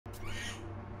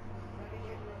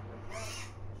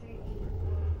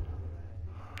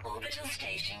Orbital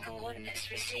station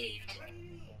coordinates received.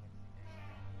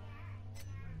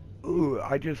 Ooh,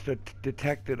 I just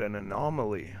detected an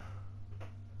anomaly.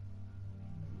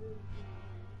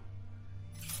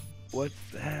 What's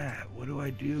that? What do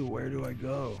I do? Where do I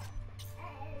go?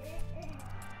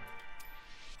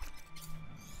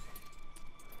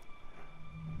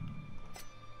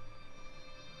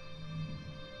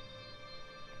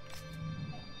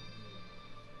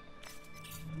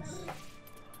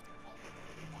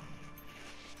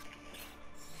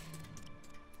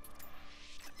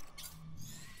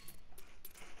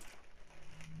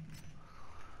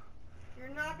 You're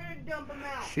not gonna dump them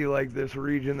out. See, like this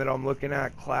region that I'm looking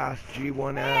at, class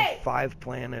G1F, 5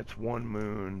 planets, 1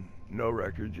 moon, no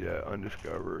records yet,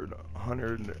 undiscovered,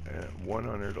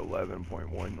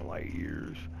 111.1 light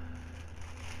years.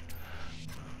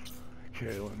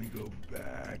 Okay, let me go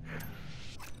back.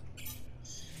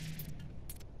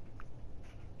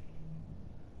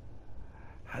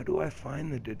 How do I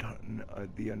find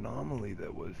the anomaly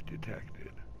that was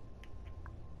detected?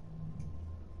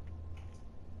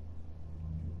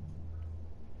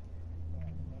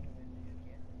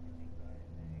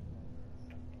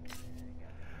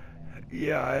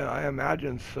 Yeah, I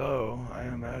imagine so. I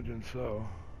imagine so.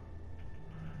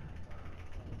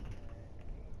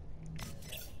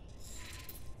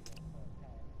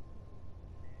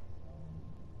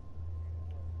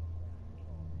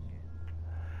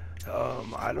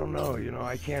 I don't know, you know,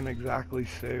 I can't exactly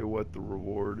say what the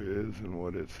reward is and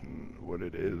what it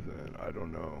isn't. I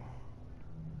don't know.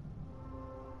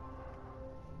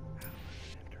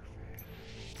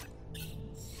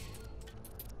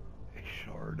 A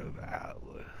shard of Atlas.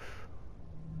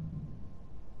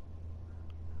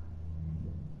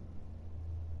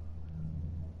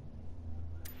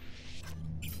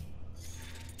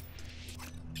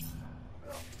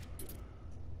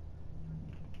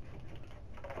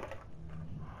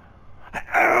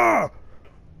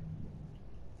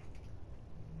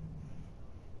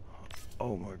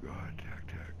 Oh my god, Tac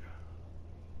Tac.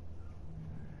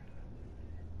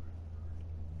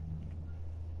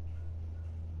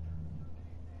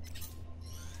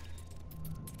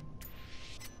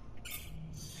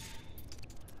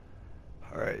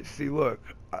 Alright, see look,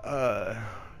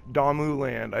 Damu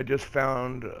Land, I just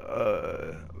found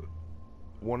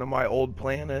one of my old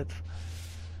planets.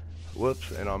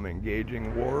 Whoops, and I'm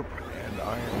engaging warp, and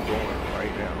I am going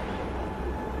right now.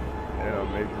 And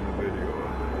I'm making a video of it.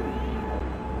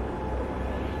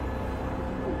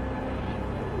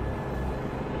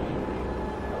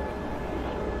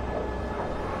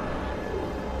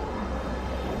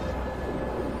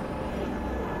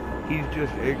 He's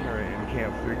just ignorant and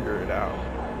can't figure it out.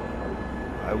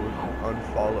 I would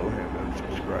unfollow him and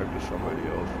subscribe to somebody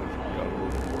else that's got a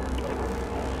little more intelligence.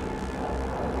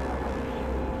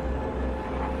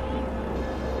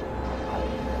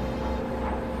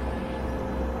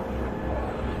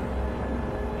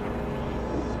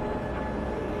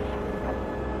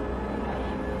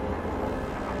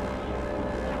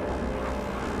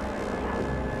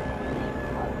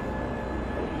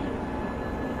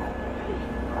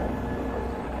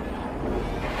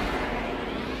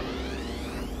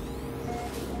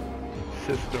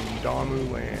 System,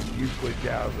 Damu Land, Euclid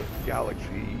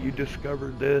Galaxy. You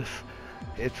discovered this.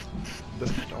 It's the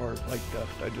start, like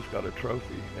dust. I just got a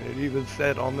trophy. And it even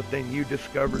said on the thing, you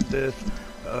discovered this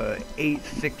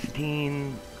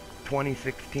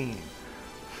 8/16/2016.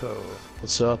 So.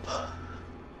 What's up?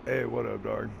 Hey, what up,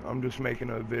 dog? I'm just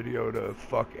making a video to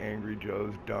fuck Angry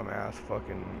Joe's dumbass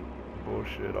fucking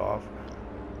bullshit off.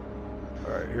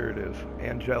 Alright, here it is.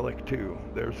 Angelic 2.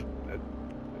 It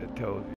tells you.